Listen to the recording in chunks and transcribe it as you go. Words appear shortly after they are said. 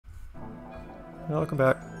Welcome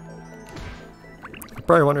back. You're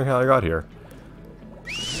probably wondering how I got here.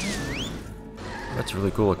 That's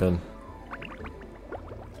really cool looking.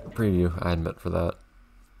 Preview, I admit, for that.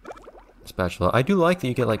 Spatula. I do like that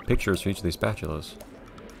you get like pictures for each of these spatulas.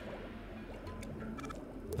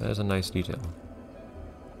 That is a nice detail.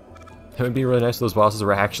 It would be really nice if those bosses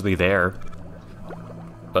were actually there.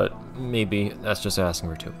 But maybe that's just asking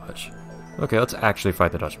for too much. Okay, let's actually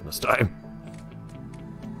fight the Dutchman this time.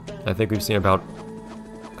 I think we've seen about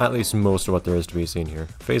at least most of what there is to be seen here.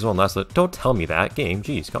 Phase 1 last. Don't tell me that, game.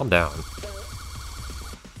 Jeez, calm down.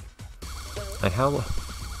 And how...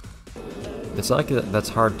 It's not like that's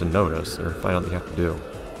hard to notice or find out what you have to do.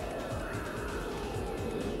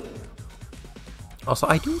 Also,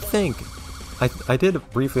 I do think... I did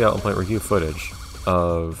briefly out and play review footage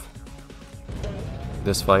of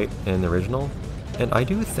this fight in the original, and I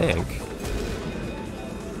do think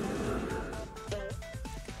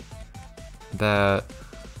that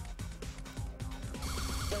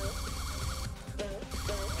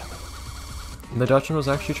the Dutchman was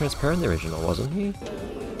actually transparent in the original, wasn't he?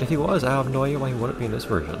 If he was, I have no idea why he wouldn't be in this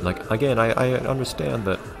version. Like, again, I understand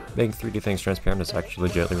that making 3D things transparent is actually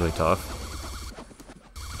legitimately really tough.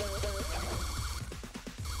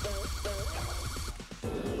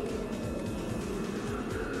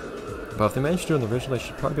 But if they managed to do it in the original, they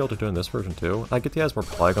should probably be able to do it in this version too. I get the has more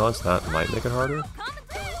polygons, that might make it harder.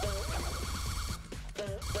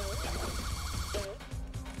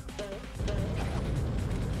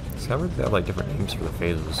 It's kind of weird they have like different names for the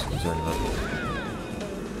phases. Is there anything?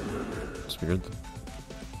 It's weird.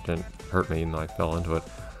 Didn't hurt me even though I fell into it.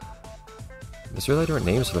 There's really different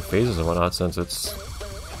names for the phases and whatnot since it's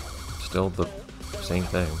still the same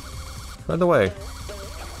thing. By the way,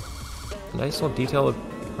 nice little detail,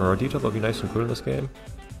 or a detail that would be nice to include in this game,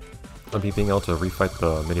 would be being able to refight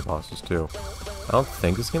the mini-bosses too. I don't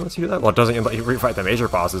think this game lets you do that. Well, it doesn't even let you refight the major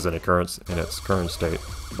bosses in its current state,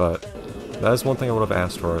 but that is one thing I would have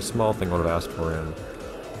asked for, a small thing I would have asked for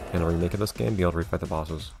in a remake of this game, being able to refight the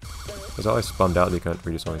bosses. I was always bummed out that you couldn't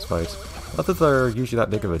redo some of these fights. Not that they're usually that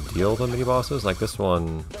big of a deal, the mini-bosses. Like this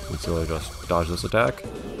one, you can really just dodge this attack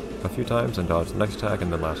a few times and dodge the next attack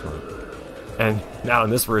and then last one. And now in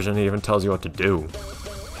this version, it even tells you what to do.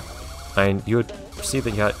 And you would see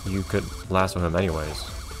that you could lasso him anyways,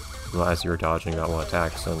 as you were dodging that one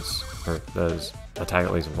attack, since his attack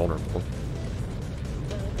at least invulnerable.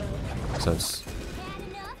 Since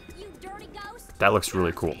that looks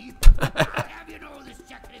really cool. Have you know this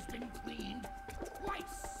jacket has been cleaned twice?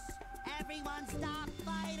 Everyone stop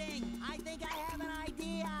fighting! I think I have an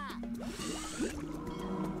idea!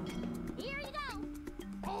 Here you go!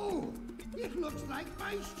 Oh! It looks like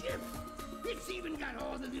my ship! It's even got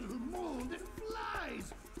all the little mold that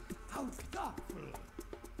flies! How thoughtful!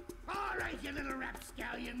 Alright, you little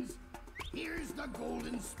rapscallions! Here's the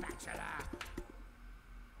golden spatula!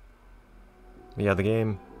 Yeah, the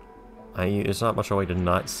game... It's not much of a way to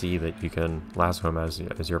not see that you can lasso him as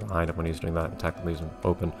you're behind him when he's doing that attack that leaves him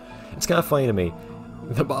open. It's kind of funny to me.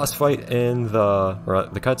 The boss fight in the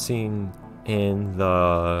cutscene in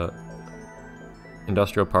the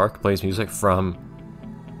industrial park plays music from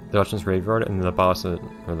the Dutchman's Graveyard, and the boss or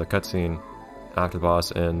the cutscene after the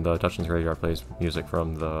boss in the Dutchman's Graveyard plays music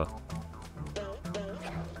from the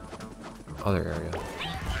other area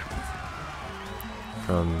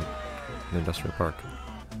from the industrial park.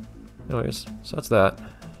 Anyways, so that's that.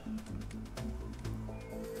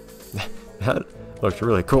 That looked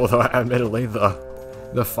really cool, though. Admittedly,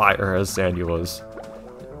 the fire as Sandy was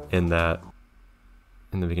in the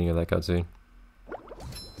beginning of that cutscene.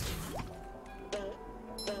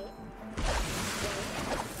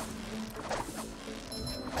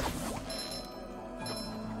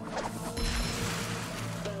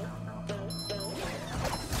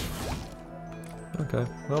 Okay,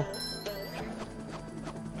 well.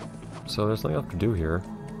 So there's nothing else to do here.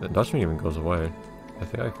 The Dutchman even goes away. I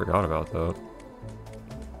think I forgot about that.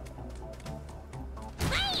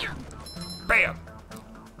 Bam!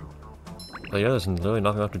 But yeah, there's really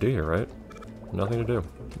nothing left to do here, right? Nothing to do.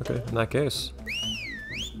 Okay, in that case,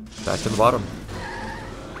 back to the bottom.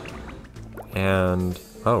 And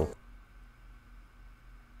oh,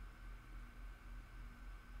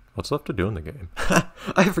 what's left to do in the game?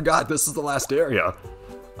 I forgot this is the last area.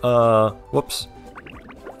 Whoops.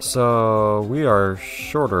 So we are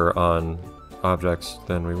shorter on objects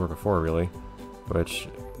than we were before, really, which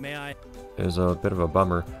is a bit of a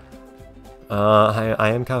bummer. I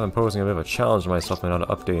am kind of imposing a bit of a challenge on myself now to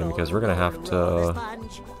update because we're gonna have to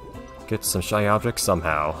get some shiny objects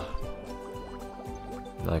somehow.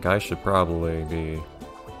 Like, I should probably be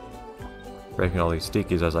breaking all these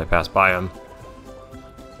stickies as I pass by them.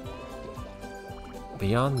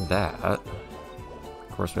 beyond that, of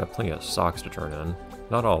course, we have plenty of socks to turn in.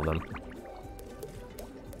 Not all of them.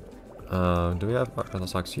 Do we have the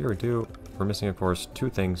socks here? We do. We're missing, of course, 2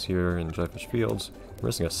 things here in Jellyfish Fields. We're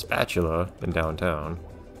missing a spatula in downtown,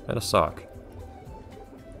 and a sock.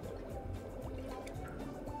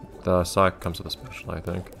 The sock comes with a spatula, I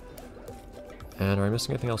think. And are we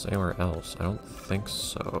missing anything else anywhere else? I don't think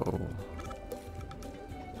so.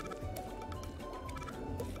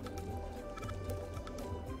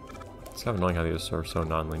 It's kind of annoying how these are so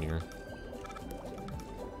non-linear.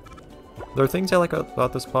 There are things I like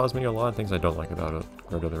about this pause menu a lot, and things I don't like about it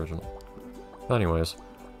compared to the original. But anyways,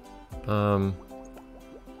 I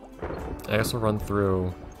guess we'll run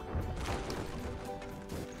through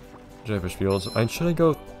Jellyfish Fields. Should I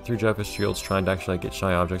go through Jellyfish Fields trying to actually get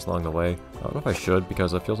shiny objects along the way? I don't know if I should,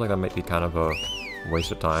 because it feels like that might be kind of a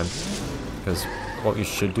waste of time. Because what you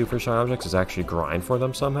should do for shiny objects is actually grind for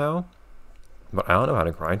them somehow. But I don't know how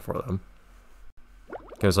to grind for them.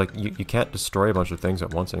 Because, like, you can't destroy a bunch of things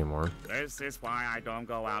at once anymore. This is why I don't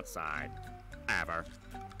go outside. Ever.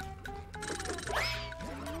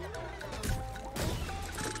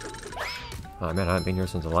 Oh man, I haven't been here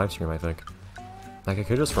since the live stream, I think. Like, I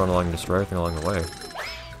could just run along and destroy everything along the way.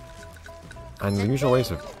 And the usual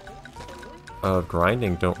ways of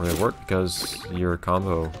grinding don't really work because your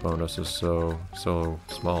combo bonus is so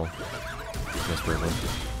small. Desperately.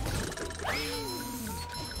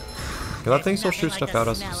 Can that thing still shoot stuff out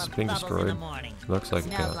as it's being destroyed? Looks like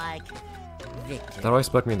it can. That always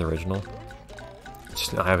bugged me in the original.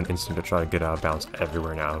 Just, I have an instinct to try to get out of bounds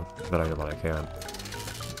everywhere now that I know that I can.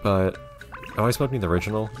 But it always bugged me in the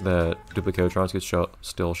original that duplicatrons could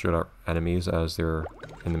still shoot out enemies as they're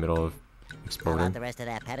in the middle of exploding. How about the rest of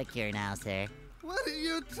that pedicure now, sir? What are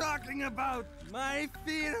you talking about? My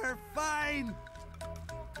feet are fine.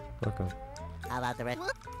 Okay. How about the rest?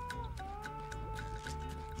 What?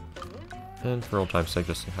 And for old time's sake,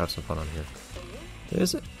 just have some fun on here.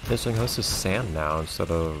 Is it interesting how this is sand now instead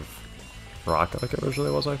of rock like it originally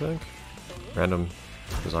was, I think? Random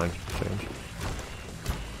design change.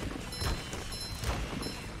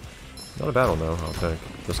 Not a bad one though, I don't think.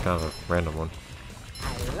 Just kind of a random one.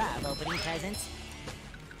 I love opening presents.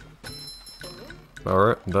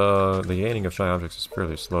 Alright, the gaining of shiny objects is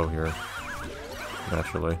fairly slow here.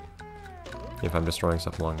 Naturally. If I'm destroying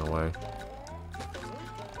stuff along the way.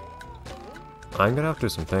 I'm gonna have to do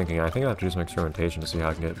some thinking. I think I have to do some experimentation to see how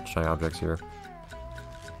I can get shiny objects here.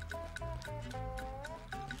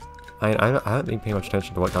 I haven't been paying much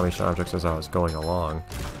attention to what got me shiny objects as I was going along.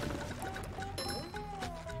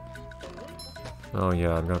 Oh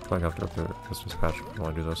yeah, I'm gonna probably have to go through this patch if I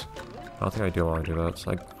want to do this. I don't think I do want to do that. It's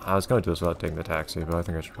like, I was gonna do this without taking the taxi, but I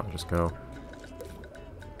think I should probably just go.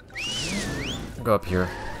 Go up here.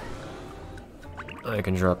 I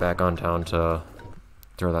can drop back on down to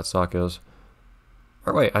where that sock is.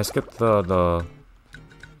 Or wait, I skipped the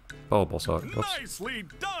bubble sock. Whoops. Nicely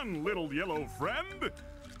done, little yellow friend.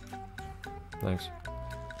 Thanks.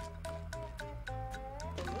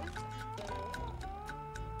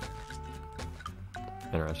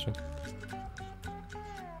 Interesting.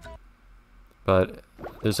 But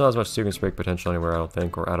there's not as much Student's Break potential anywhere, I don't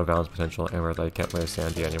think, or out of bounds potential anywhere that I can't play as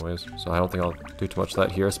Sandy anyways. So I don't think I'll do too much of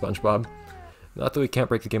that here, Spongebob. Not that we can't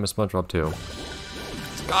break the game of SpongeBob too.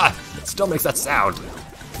 God, it still makes that sound.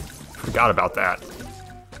 Forgot about that.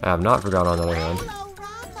 I have not forgotten on the other hand.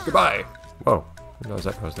 Goodbye. Whoa, who knows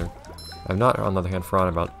that goes there? I have not on the other hand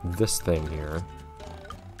forgotten about this thing here.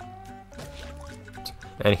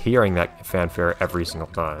 And hearing that fanfare every single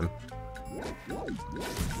time.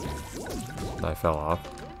 I fell off.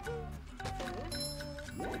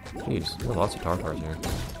 Jeez, there are lots of tartars here.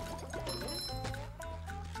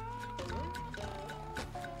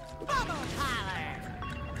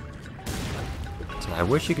 So I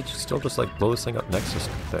wish you could still just like blow this thing up next to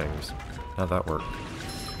some things. How'd that work?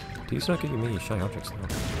 These are not giving me shiny objects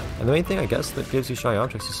though. And the main thing I guess that gives you shiny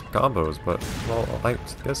objects is combos, but well, I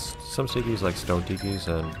guess some tikis like stone tikis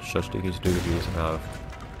and shush tikis do these have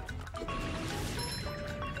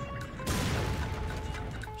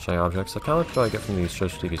shiny objects. Like how much do I get from these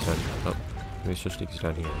shush tikis down here? Oh, these shush tikis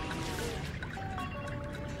down here.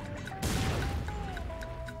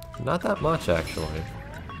 Not that much actually.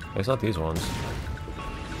 It's not these ones.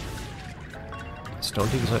 Stone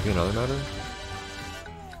tikis might be another matter.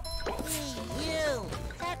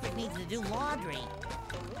 Needs to do laundry.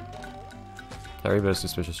 Every bit of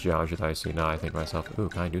suspicious geometry that I see now, I think to myself, ooh,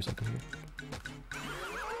 can I do something here?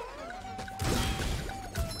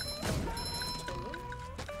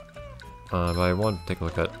 But I want to take a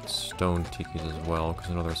look at stone tikis as well,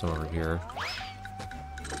 because I know there's some over here.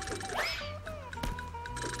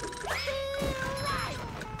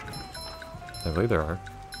 I believe there are.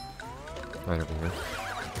 Right over here.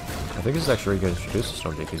 I think this is actually where you get introduced to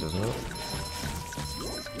stone dickies, isn't it?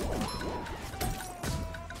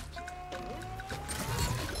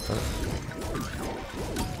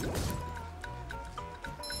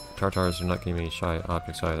 Tartars are not giving me shy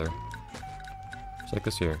objects either. It's like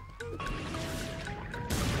this here.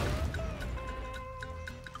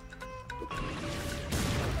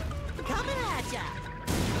 Coming at ya!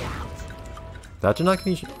 That did not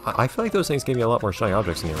give me. I feel like those things gave me a lot more shiny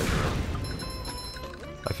objects in the original.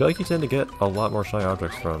 I feel like you tend to get a lot more shiny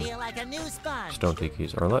objects from Feel like a new sponge. stone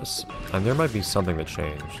tikis, or unless, and there might be something that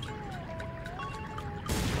changed.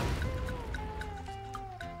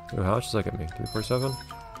 Ooh, how much does that get me? 347?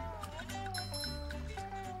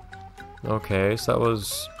 Okay, so that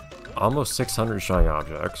was almost 600 shiny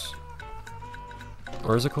objects.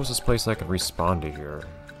 Where's the closest place I can respawn to here?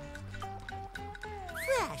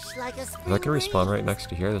 Fresh like a spring If I can respawn right breeze. next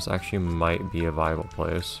to here, this actually might be a viable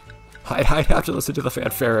place. I'd have to listen to the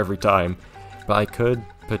fanfare every time, but I could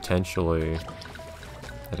potentially...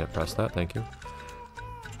 I didn't press that, thank you.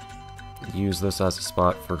 Use this as a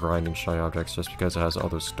spot for grinding shiny objects just because it has all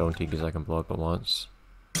those stone tikis I can blow up at once.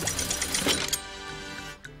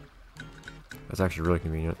 That's actually really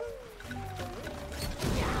convenient.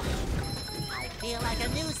 I feel like a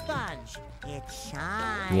new sponge. It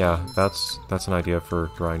shines. Yeah, that's an idea for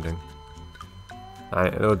grinding.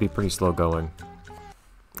 It would be pretty slow going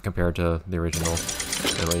compared to the original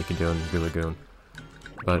and what you can do in Blue Lagoon,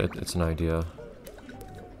 but it's an idea.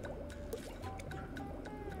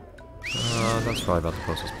 That's probably about the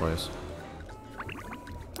closest place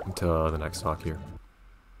to the next stock here.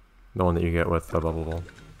 The one that you get with the bubble ball.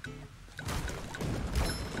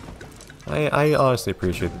 I honestly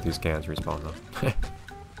appreciate that these cannons respawn though.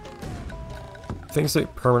 Things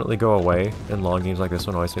that permanently go away in long games like this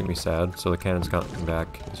one always make me sad, so the cannons coming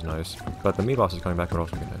back is nice. But the meat bosses coming back would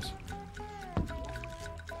also be nice.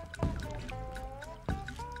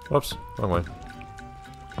 Whoops, wrong way.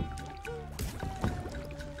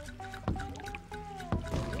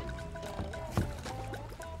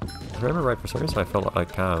 If I remember right, for some reason I felt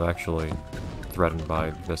like kind of actually threatened by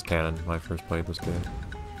this cannon when I first played this game.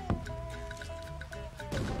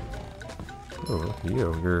 Oh, look at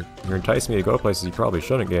you. You're enticing me to go places you probably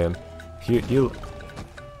shouldn't, game. You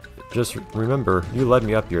just remember, you led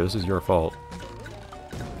me up here. This is your fault.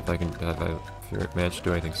 If I manage to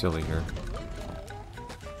do anything silly here.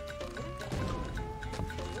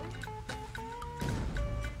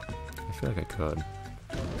 I feel like I could.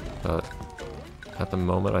 But at the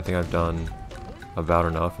moment, I think I've done about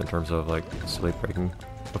enough in terms of, like, silly breaking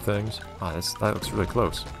of things. Ah, that looks really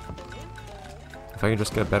close. If I can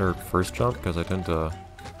just get a better first jump, because I tend to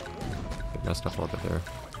get messed up a little bit there.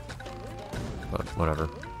 But whatever.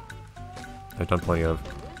 I've done plenty of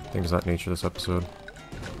things of that nature this episode.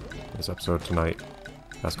 This episode tonight.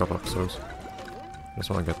 Last couple episodes. I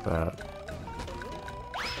just want to get that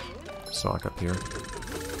sock up here.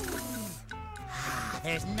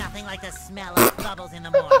 There's nothing like the smell of bubbles in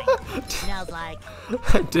the morning. Smells like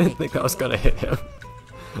I didn't think I was gonna hit him.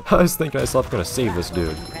 I was thinking to myself, gonna save this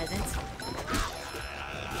dude. presents.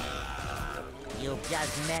 You've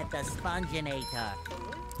just met the Sponginator.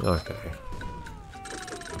 Okay.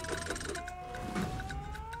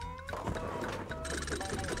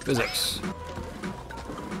 Physics.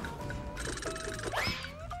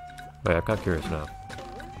 Wait, I'm kind of curious now.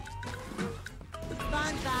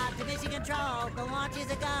 Spongebob to mission control. The launch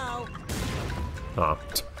is a go. Oh,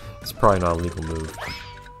 it's probably not a legal move.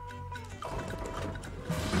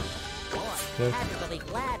 Boy, Yeah. Patrick will be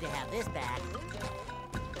glad to have this back.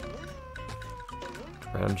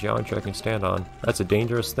 Random geometry I can stand on. That's a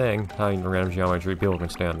dangerous thing, having random geometry people can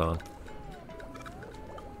stand on.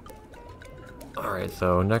 Alright,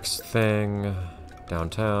 so next thing,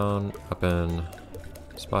 downtown, up in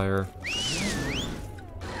Spire.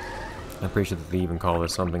 I appreciate that they even call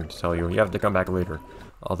this something to tell you you have to come back later.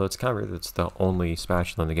 Although it's kind of weird, it's the only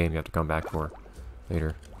spatula in the game you have to come back for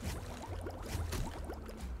later.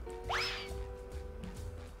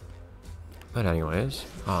 But anyways,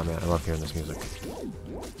 oh man, I love hearing this music.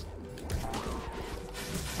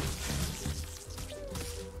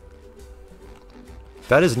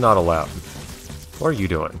 That is not allowed. What are you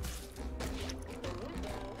doing?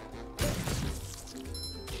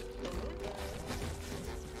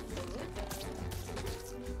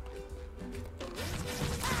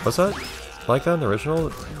 Was that like that in the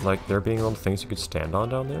original? Like there being little things you could stand on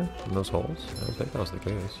down there in those holes? I don't think that was the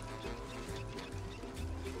case.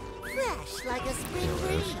 Fresh like a spring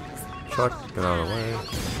There it is. breeze. Chuck, get out of the way.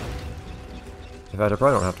 In fact, I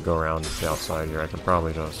probably don't have to go around the outside here. I can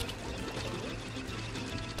probably just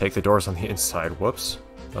take the doors on the inside. Whoops.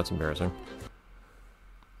 That's embarrassing.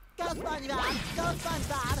 Go SpongeBob! Go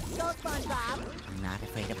SpongeBob! Go SpongeBob! I'm not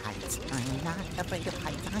afraid of heights. I'm not afraid of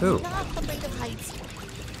heights. I'm Who? not afraid of heights.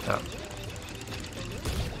 Oh.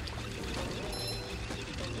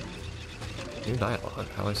 New dialogue.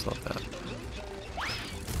 I always love that.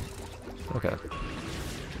 Okay.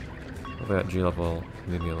 Hopefully that G level will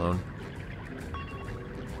leave me alone.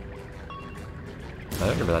 I don't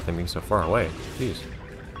remember that thing being so far away. Jeez.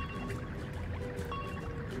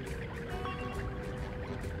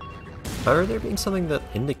 I remember there being something that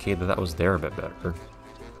indicated that was there a bit better.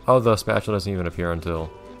 Oh, the spatula doesn't even appear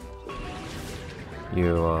until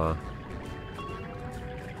you,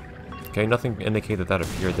 okay, nothing indicated that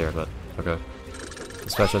appeared there, but okay.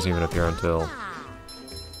 The spatula doesn't even appear until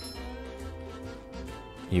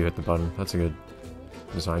you hit the button. That's a good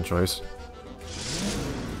design choice.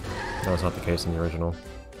 That was not the case in the original.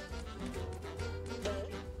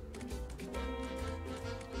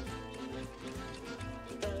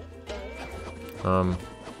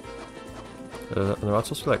 There are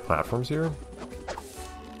supposed to be like platforms here?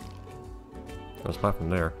 There's a platform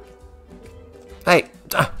there. Hey!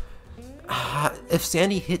 If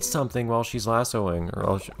Sandy hits something while she's lassoing,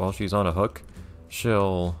 or while she's on a hook,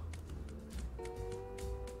 she'll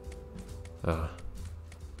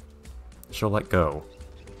let go.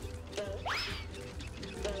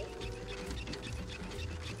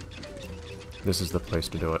 This is the place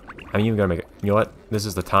to do it. I'm even gonna make it. You know what? This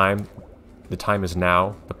is the time. The time is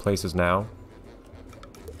now. The place is now.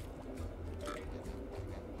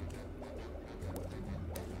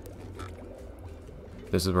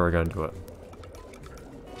 This is where we're gonna do it.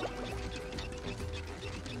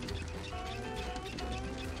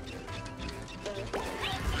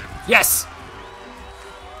 Yes!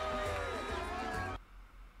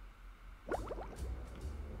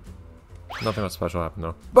 Nothing much special happened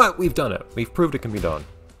though. But we've done it. We've proved it can be done.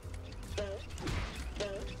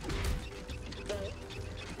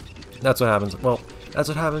 That's what happens. Well, that's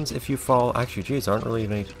what happens if you fall. Actually, geez, there aren't really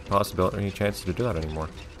any possibility, any chances to do that anymore.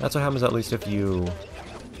 That's what happens at least if you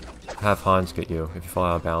have Hans get you. If you fall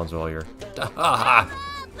out of bounds while you're.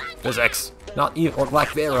 Physics, not even, or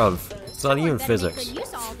lack thereof. It's not even physics. Could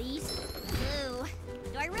use all these. Ooh,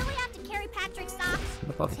 do I really have to carry Patrick's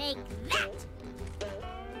socks? Take that.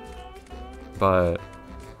 But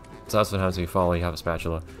so that's what happens if you fall. You have a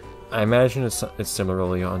spatula. I imagine it's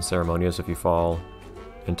similarly unceremonious if you fall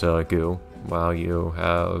into goo while you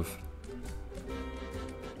have.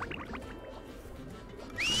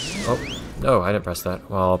 Oh no, I didn't press that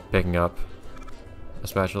while picking up a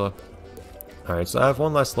spatula. Alright, so I have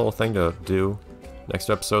one last little thing to do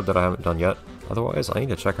next episode that I haven't done yet. Otherwise, I need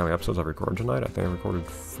to check how many episodes I've recorded tonight. I think I recorded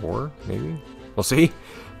 4, maybe? We'll see.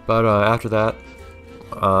 But after that,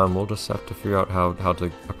 we'll just have to figure out how to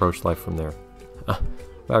approach life from there. Bye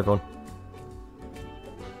everyone.